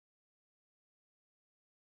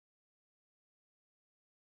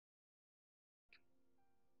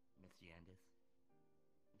Andis.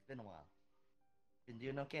 It's been a while. Been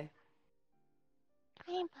doing okay?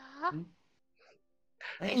 Hey, Bob. Hmm?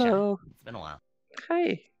 Hey, Hello. Shai. It's been a while.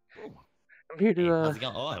 Hi. Ooh. I'm here Hey, to how's it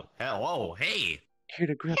going? Oh, whoa, hey. here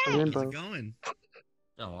to grab the Hey. How's limbo. it going? It's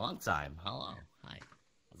been a long time. Hello. Hi.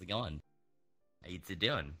 How's it going? How you two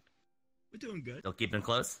doing? We're doing good. Still keeping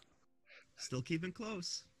close? Still keeping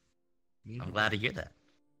close. I'm glad to hear that.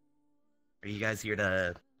 Are you guys here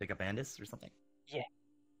to pick up Andis or something? Yeah.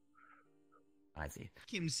 I see.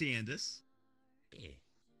 Came to see Andis. Yeah.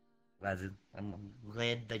 I'm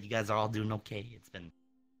glad that you guys are all doing okay. It's been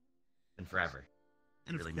forever.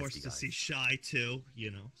 And Really of missed course you to guys. see Shai too,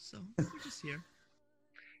 you know. So we're just here.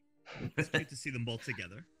 It's great to see them both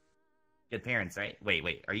together. Good parents, right?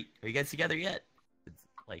 Wait. Are you guys together yet? It's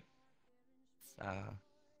like, are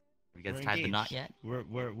you guys We're tied the knot engaged. yet?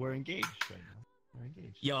 We're engaged right now. We're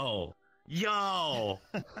engaged. Yo.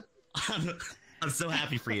 I'm so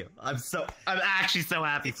happy for you. I'm actually so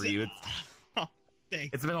happy for you. Oh,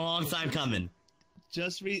 thanks. It's been a long time coming.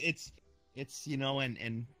 It's you know,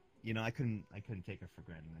 and you know, I couldn't take her for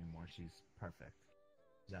granted anymore. She's perfect.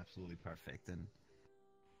 She's absolutely perfect, and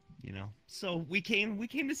you know, so we came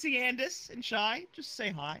to see Andis and Shai. Just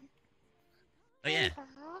say hi. Oh yeah.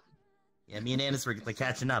 Yeah, me and Andis were like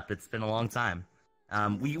catching up. It's been a long time.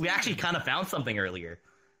 We actually kind of found something earlier,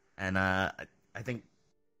 and I think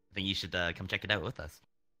you should come check it out with us.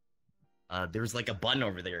 There's like a button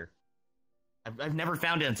over there. I've never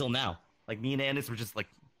found it until now. Like me and Andis were just like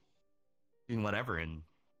doing whatever, and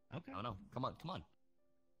Okay. I don't know. Come on.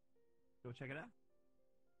 Go check it out.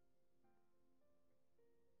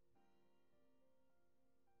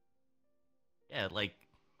 Yeah, like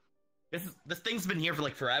this thing's been here for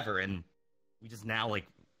like forever, and we just now like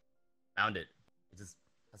found it. It just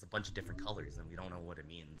has a bunch of different colors, and we don't know what it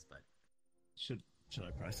means. But Should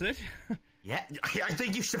I press it? yeah, I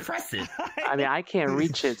think you should press it. I mean, I can't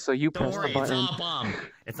reach it, so you Don't press worry, the it's button. not bomb.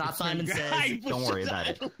 It's not Simon I Says. Don't worry about I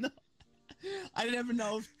it. don't know. I never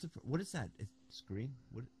know. What is that? It's green.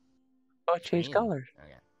 What? Oh, it changed Green. colors. Oh,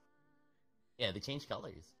 yeah. Yeah, they changed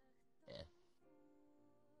colors. Yeah.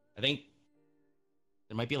 I think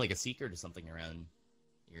there might be like a secret or something around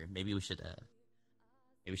here. Maybe we should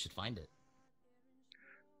find it.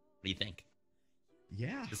 What do you think?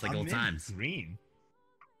 Yeah. Just like I'm old in. times. Green.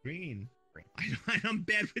 Green. I'm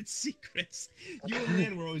bad with secrets. You and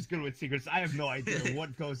Lynn were always good with secrets. I have no idea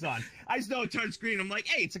what goes on. I just know it turns green. I'm like,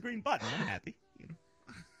 hey, it's a green button. I'm happy. You know.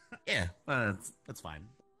 Yeah, that's fine.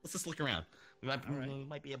 Let's just look around. We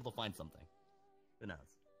might be able to find something. Who knows?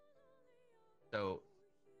 So,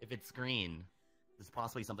 if it's green, there's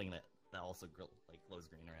possibly something that also glows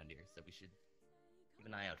green around here. So we should keep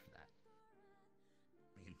an eye out for that.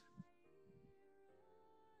 I mean,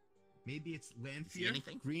 maybe it's land See fear.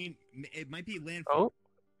 anything? Green. It might be land fear. Oh,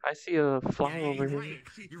 I see a flower Yeah, over you're here.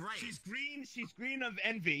 right. You're right. She's green. She's green of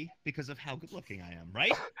envy because of how good looking I am.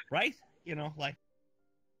 Right? Right? You know, like.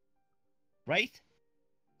 Right?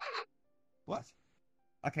 What?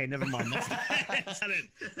 Okay, never mind. That's not it.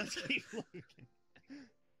 Let's keep looking.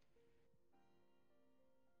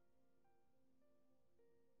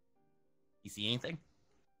 You see anything?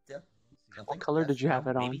 Yeah. What color did you have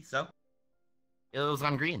it on? Maybe so. It was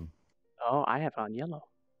on green. Oh, I have it on yellow.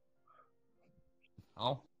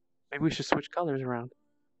 Oh, Maybe we should switch colors around.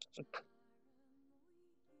 Let's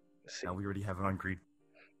see. no, we already have it on green.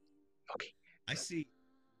 Okay. I see.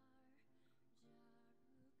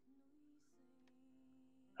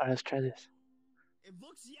 All right, let's try this. It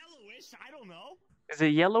looks yellowish. I don't know. Is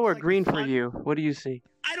it yellow or It's like green a for fun- you? What do you see?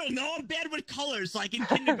 I don't know. I'm bad with colors. Like in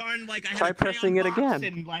kindergarten, like I had Try a crayon pressing it box again.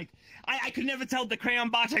 and like I could never tell the crayon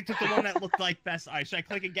box. I took the one that looked like best. All right, should I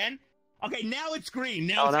click again? Okay, now it's green.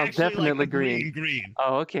 Now Oh, it's now actually definitely like a green. green.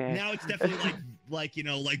 Oh, okay. Now it's definitely like you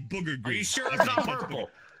know, like booger green. Are you sure Okay, it's not so purple?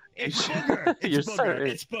 It's booger. It's You're booger. certain.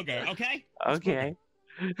 It's booger. Okay. It's Okay.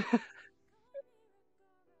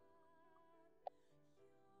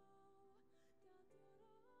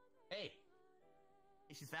 Hey,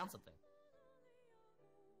 she's found something.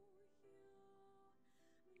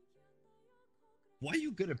 Why are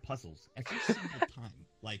you good at puzzles every single time?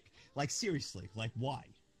 Like seriously, like why?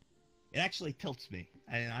 It actually tilts me.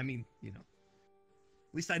 I mean, you know.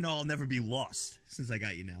 At least I know I'll never be lost since I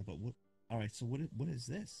got you now. But what? All right. So what is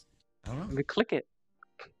this? I don't Let know. me click it.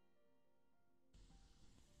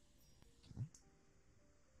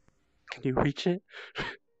 Can you reach it?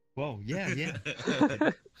 Whoa! Yeah.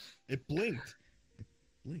 It blinked. It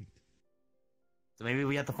blinked. So maybe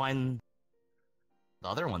we have to find the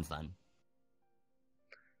other ones then.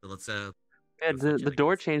 So let's Yeah, Let's the switch it, I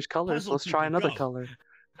door guess. changed colors. Puzzle Let's try people, another go. color.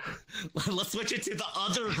 let's switch it to the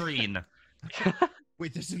other green.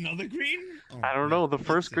 Wait, there's another green? Oh, I don't know. The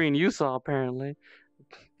first green you saw, apparently.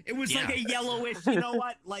 It was like Yeah. a yellowish. You know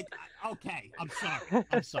what? Like, okay, I'm sorry.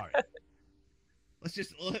 I'm sorry.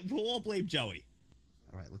 We'll all blame Joey.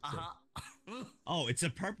 All right, let's see. Oh, it's a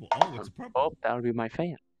purple. Oh, it's a purple. Oh, that would be my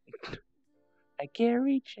fan. I can't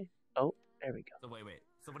reach it. Oh, there we go. So wait.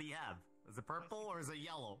 So what do you have? Is it purple or is it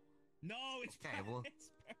yellow? No, it's Okay, purple. well- It's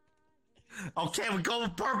purple. Okay, we're going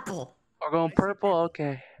purple. We're going I see purple? purple.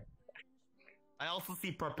 Okay. I also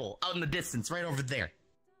see purple out in the distance, right over there.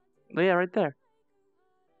 Oh, yeah, right there.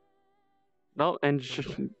 No, and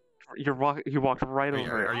you walked right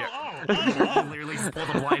over Are it. you- Literally just pulled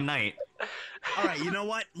a blind night. All right, you know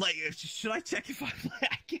what? Like, should I check if I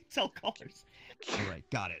can't tell colors? All right,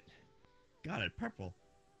 got it. Got it. Purple.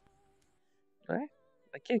 Right?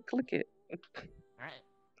 I can't click it. Alright.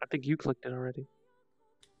 I think you clicked it already.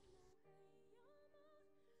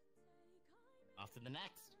 Off to the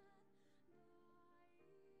next.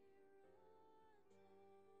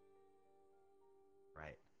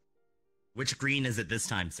 Right. Which green is it this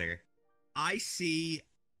time, sir? I see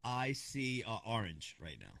orange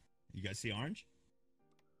right now. You guys see orange?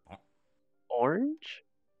 Orange?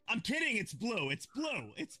 I'm kidding. It's blue. It's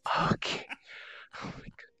blue. It's Okay. Oh my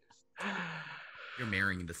goodness. You're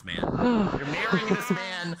marrying this man. You're marrying this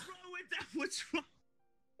man. What's wrong?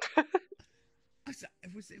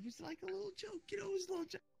 It was like a little joke, you know. It was a little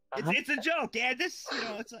joke. Uh-huh. It's a joke, and this, you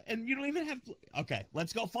know, and you don't even have. Okay,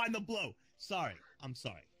 let's go find the blue. Sorry, I'm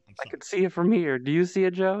sorry. I can see it from here. Do you see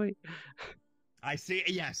it, Joey? I see it.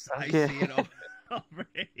 Yes, Okay. I see it over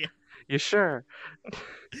here. You sure?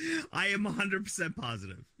 I am 100%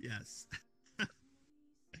 positive. Yes. I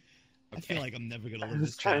Okay. feel like I'm never gonna live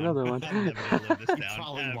Let's this try down. another one. I'm never gonna live this You down.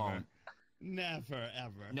 probably ever. won't. Never,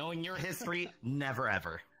 ever. Knowing your history, never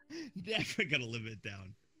ever. Never gonna live it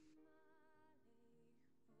down.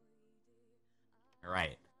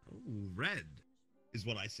 Alright. Ooh, red is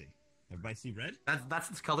what I see. Everybody see red? That's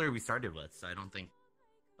the color we started with, so I don't think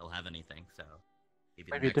they'll have anything, so maybe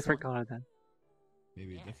the Maybe a next different one. color then.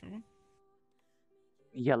 Maybe Yeah. a different one.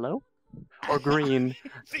 Yellow? Or green?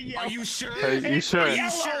 It's a Are yellow. you sure? Are you It's sure? yellow,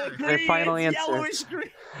 Sure. green, Their final it's answer. Yellowish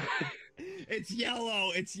green. It's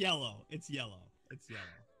yellow. It's yellow. It's yellow. It's yellow.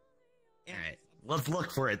 Alright. Let's look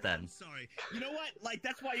for it then. I'm sorry. You know what? Like,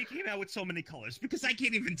 that's why you came out with so many colors, because I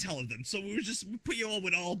can't even tell them. So we put you all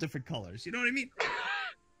with all different colors. You know what I mean?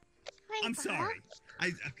 I'm sorry.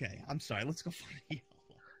 Okay. I'm sorry. Let's go find a yellow.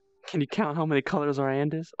 Can you count how many colors are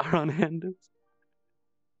on Andis?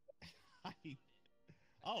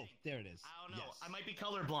 Oh, there it is. I don't know. Yes. I might be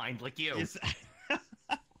colorblind like you. Yes.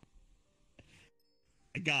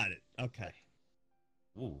 I got it. Okay.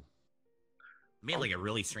 Ooh. Made like a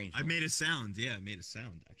really strange. I made a sound. Yeah, I made a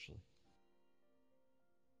sound actually.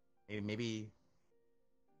 Maybe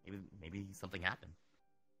something happened.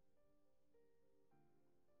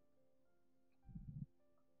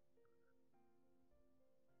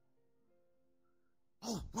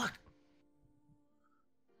 Oh, look!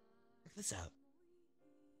 Check this out.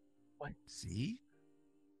 See?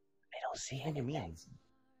 I don't see What do you anything. mean?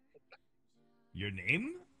 Your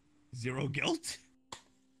name? Zero guilt?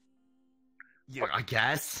 Yeah, I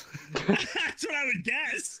guess. That's what I would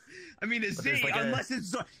guess. I mean, it's But Z, there's like unless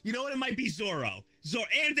it's Zorro. You know what? It might be Zorro.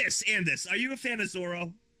 And this. Are you a fan of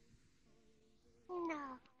Zorro? No.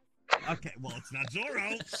 Okay, well, it's not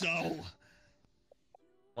Zorro, so...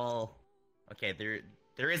 Well, okay,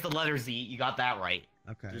 there is the letter Z. You got that right.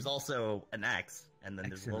 Okay. There's also an X, and then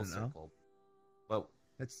there's X a little and an O? circle. Well,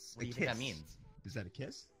 That's what do a you think that kiss. means? Is that a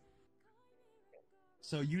kiss?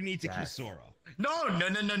 So you need to kiss Yes. Zorro. No.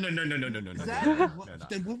 Is that? No.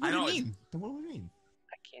 Then what I do you don't- mean? Then what do you mean?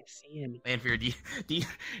 I can't see anything. Lanfear, do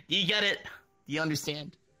you get it? Do you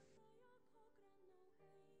understand?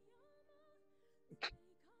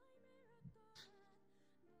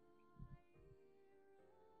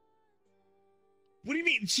 What do you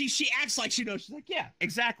mean? She acts like she knows. She's like, yeah,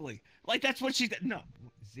 exactly. Like that's what she did. No,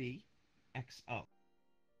 Z, X, O.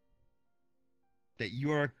 That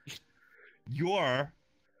you're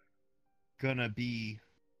gonna be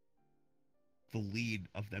the lead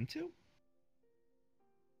of them two.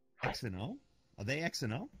 X and O? Are they X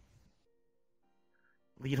and O?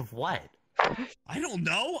 Lead of what? I don't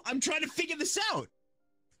know. I'm trying to figure this out.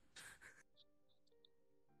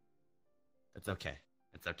 It's okay.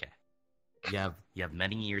 It's okay. You have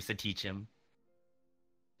many years to teach him.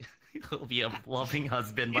 He'll be a loving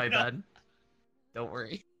husband by You know- then. Don't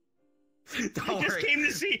worry. I Don't just worry. came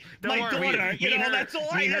to see Don't my worry, daughter. me and her- That's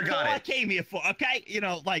all me and her that's got all I it. came here for. Okay,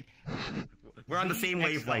 like We're on the same Z,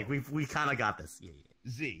 wavelength. We kind of got this. Yeah.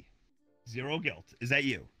 Z, zero guilt. Is that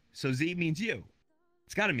you? So Z means you.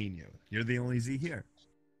 It's got to mean you. You're the only Z here.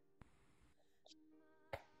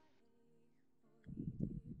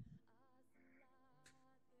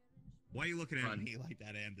 Why are you looking at Run. me like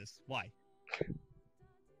that, Andis? Why?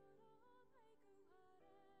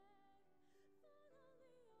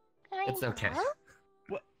 It's okay.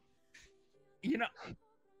 What? You know.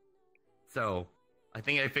 So, I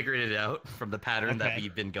think I figured it out from the pattern that Okay.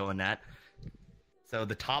 we've been going at. So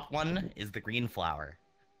the top one is the green flower.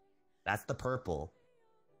 That's the purple.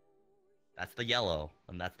 That's the yellow,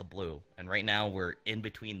 and that's the blue. And right now we're in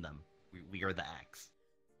between them. We are the X.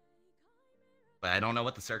 But I don't know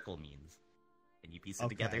what the circle means. Can you piece it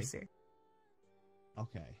together, Okay. sir?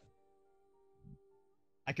 Okay.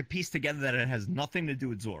 I could piece together that it has nothing to do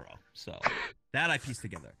with Zoro. So that I piece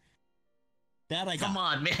together. That I got. Come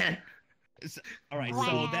on, man. All right. Wow.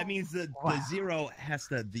 So that means that Wow. the zero has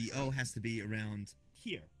to, the O has to be around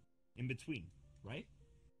here, in between, right?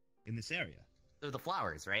 In this area. They're the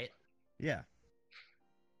flowers, right? Yeah.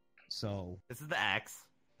 So. This is the X.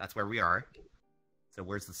 That's where we are. So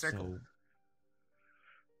where's the circle? So,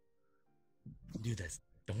 He can do this.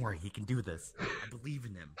 Don't worry, he can do this. I believe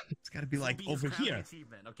in him. it's got to be like This will over his crowning here.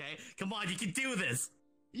 achievement, okay? Come on, you can do this.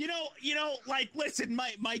 You know, like, listen,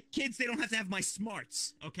 my kids, they don't have to have my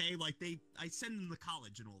smarts, okay? Like, I send them to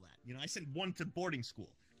college and all that. You know, I send one to boarding school,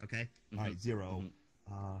 okay? Mhm. All right, 0.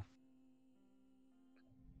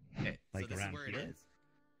 Okay, Like so this is around where it here? is.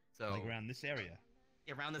 So Like around this area.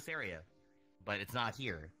 around this area, but it's not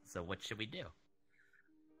here. So what should we do?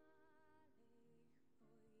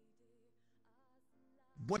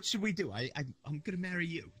 What should we do? I'm gonna marry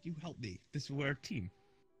you. You help me. We're a team.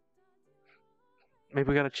 Maybe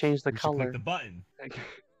we gotta change the We should color. click the button.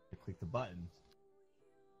 Click the button.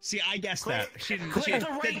 See, I guessed Click- that. She didn't. click she, the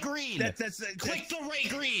right that- green. That's Click the right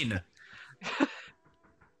green.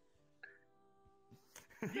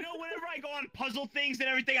 You know, whenever I go on puzzle things and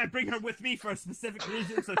everything, I bring her with me for a specific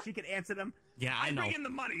reason so she can answer them. Yeah, I know. bring in the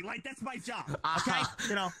money. Like, that's my job. Okay? Uh-huh.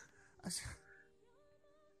 You know.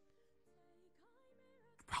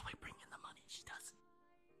 Probably bring in the money. She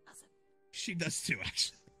doesn't. She does too,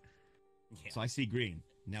 actually. Yeah. So I see green.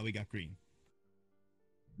 Now we got green.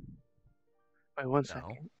 Wait, one No.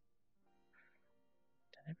 second.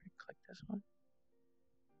 Did I ever click this one?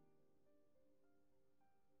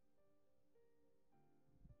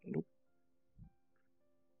 Nope.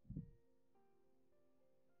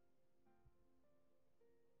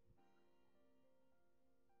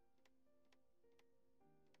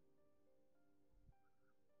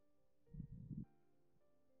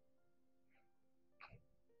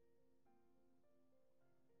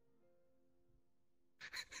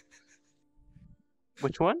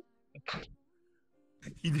 Which one?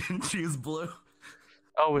 You didn't choose blue.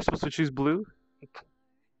 Oh, we're supposed to choose blue?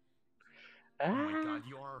 Oh my Ah, god,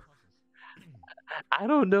 you are. I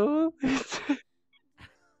don't know.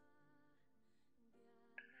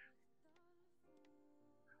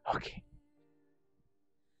 Okay.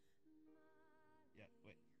 Yeah,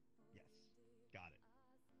 wait. Yes. Got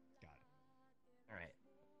it. Got it. All right.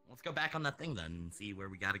 Let's go back on that thing then and see where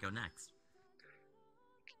we gotta go next.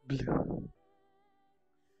 Blue.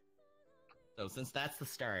 So since that's the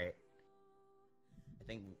start, I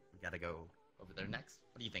think we gotta go over there next.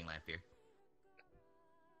 What do you think, Lampier?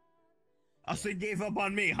 Oh, so you gave up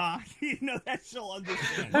on me, huh? You know that she'll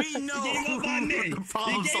understand. We know You gave up on me. who the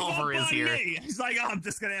problem You gave solver up is on here. me. He's like, oh, I'm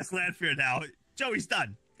just gonna ask Lanfear now. Joey's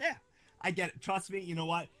done. Yeah, I get it. Trust me. You know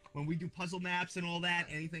what? When we do puzzle maps and all that,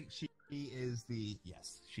 anything, she is the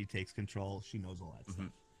She takes control. She knows all that stuff.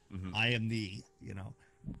 Mhm. I am the, you know.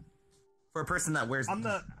 For a person that wears I'm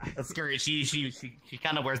the. a scary, she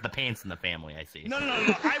kind of wears the pants in the family. I see. No.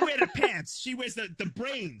 I wear the pants. She wears the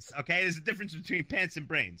brains. Okay, there's a difference between pants and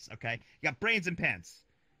brains. Okay, you got brains and pants.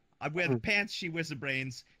 I wear the pants. She wears the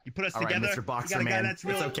brains. You put us All right, together. Mr. Boxer you got a guy Man. that's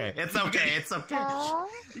real. It's okay. It's okay. It's okay. Oh,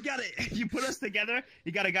 You put us together.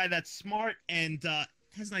 You got a guy that's smart and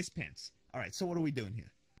has nice pants. All right. So what are we doing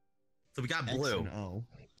here? So we got X blue. and O.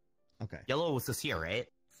 Okay. Yellow was just here, right?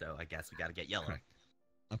 So I guess we gotta get yellow. Correct.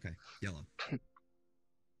 Okay. Yellow.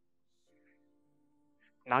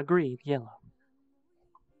 Not green, yellow.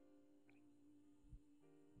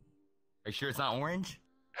 Are you sure it's not orange?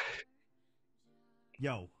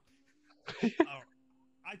 Yo.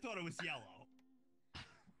 I thought it was yellow.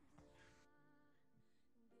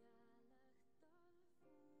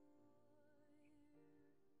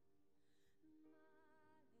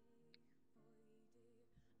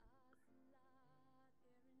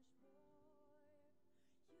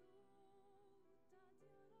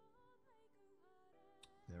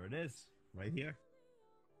 There it is, right here.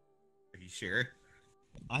 Are you sure?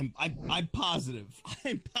 I'm positive.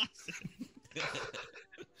 I'm positive.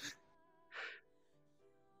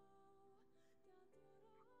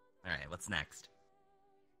 All right. What's next?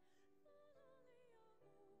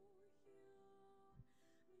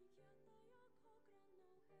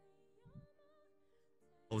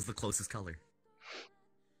 What was the closest color?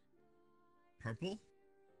 Purple?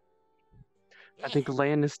 I think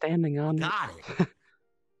Lan is standing on it. Got it. I'm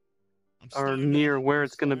Or starting near to- where I'm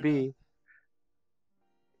it's gonna starting be.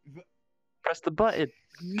 to- Press the button.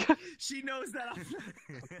 She knows that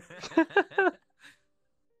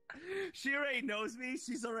she already knows me.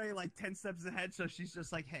 She's already like 10 steps ahead, so she's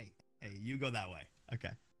just like, hey, you go that way.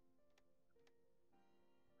 Okay.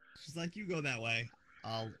 She's like, you go that way.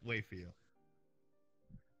 I'll wait for you.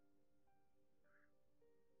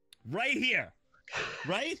 Right here.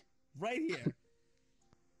 Right? Right here.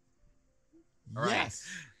 All right. Yes.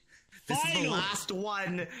 This is the Finally. last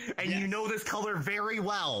one, and you Yes. know this color very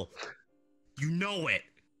well. You know it.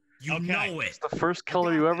 You Okay. know it. It's the first I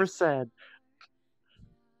color got you ever this. said.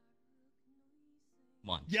 Come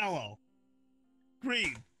on. Yellow.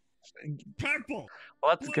 Green. Purple.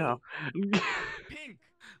 Let's Blue. go. Pink.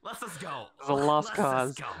 Let's just go. It's a lost Let's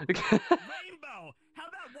cause. just go. Rainbow. How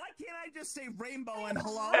about, why can't I just say rainbow and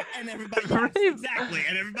hello? And everybody, yes, Rainbow. exactly.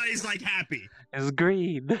 And everybody's like happy. It's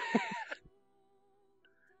green.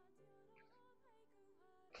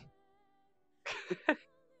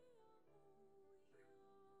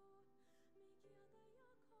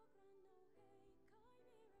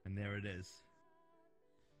 And there it is.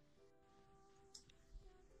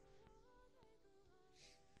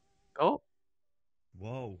 Oh,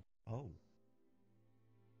 Whoa. Oh.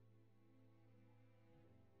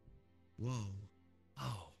 Whoa.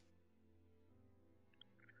 Oh.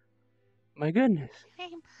 my goodness.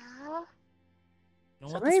 Rainbow. You know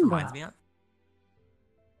It's what a this rainbow. reminds me of?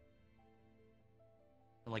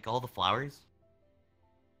 Like all the flowers.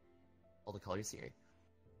 All the colors here.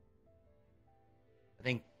 I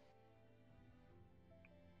think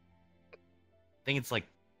it's like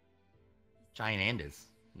giant Andes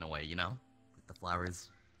in a way, you know? With the flowers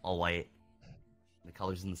all white, and the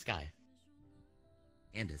colors in the sky.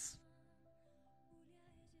 Andes.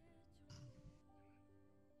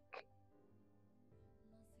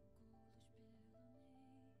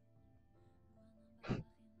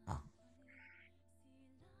 Oh.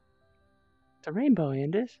 It's a rainbow,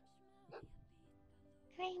 Andis.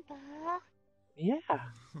 Rainbow. Yeah.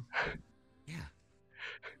 Yeah.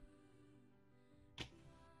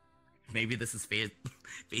 Maybe this is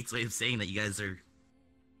fate's way of saying that you guys are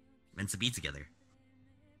meant to be together.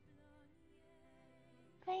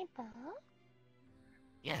 Rainbow.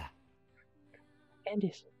 Yeah.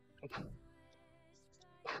 Andis.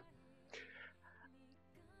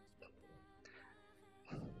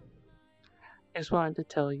 I just wanted to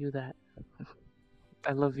tell you that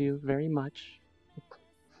I love you very much.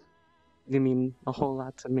 You mean a whole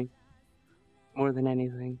lot to me. More than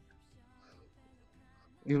anything.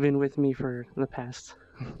 You've been with me for the past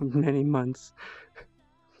many months.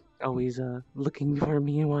 Always looking for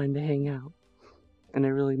me and wanting to hang out. And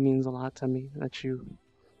it really means a lot to me that you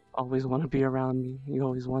always want to be around me. You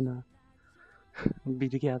always want to be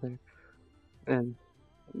together. And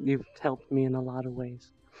you've helped me in a lot of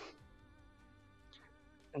ways.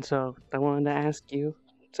 And so I wanted to ask you,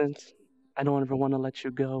 since I don't ever want to let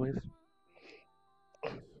you go, if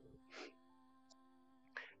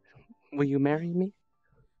will you marry me?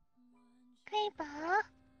 Rainbow.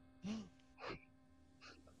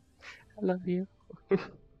 I love you.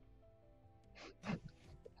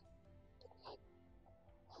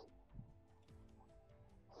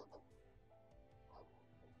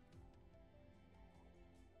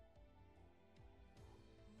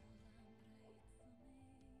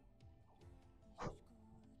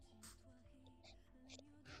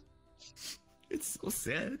 It's so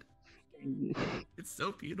sad. It's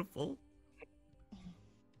so beautiful.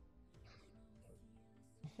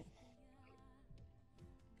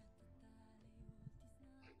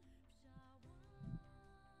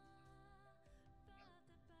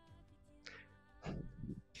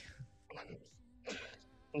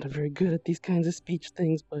 I'm not very good at these kinds of speech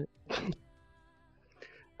things, but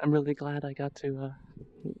I'm really glad I got to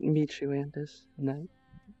meet you, Andis, and that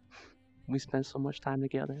we spent so much time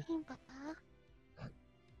together. Rainbow.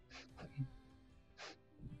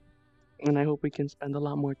 And I hope we can spend a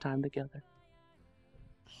lot more time together.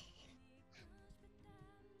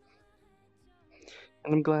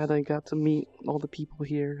 And I'm glad I got to meet all the people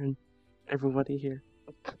here and everybody here.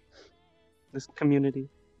 This community.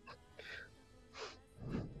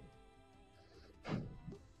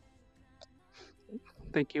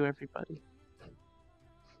 Thank you, everybody.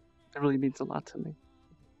 It really means a lot to me.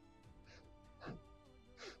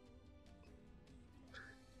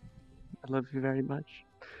 I love you very much.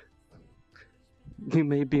 You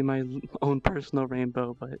may be my own personal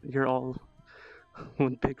rainbow, but you're all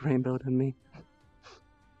one big rainbow to me.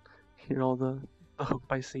 You're all the the hope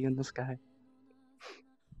I see in the sky.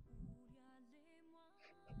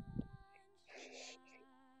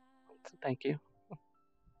 So thank you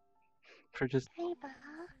for just. Hey,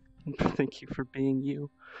 Bob. Thank you for being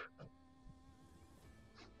you.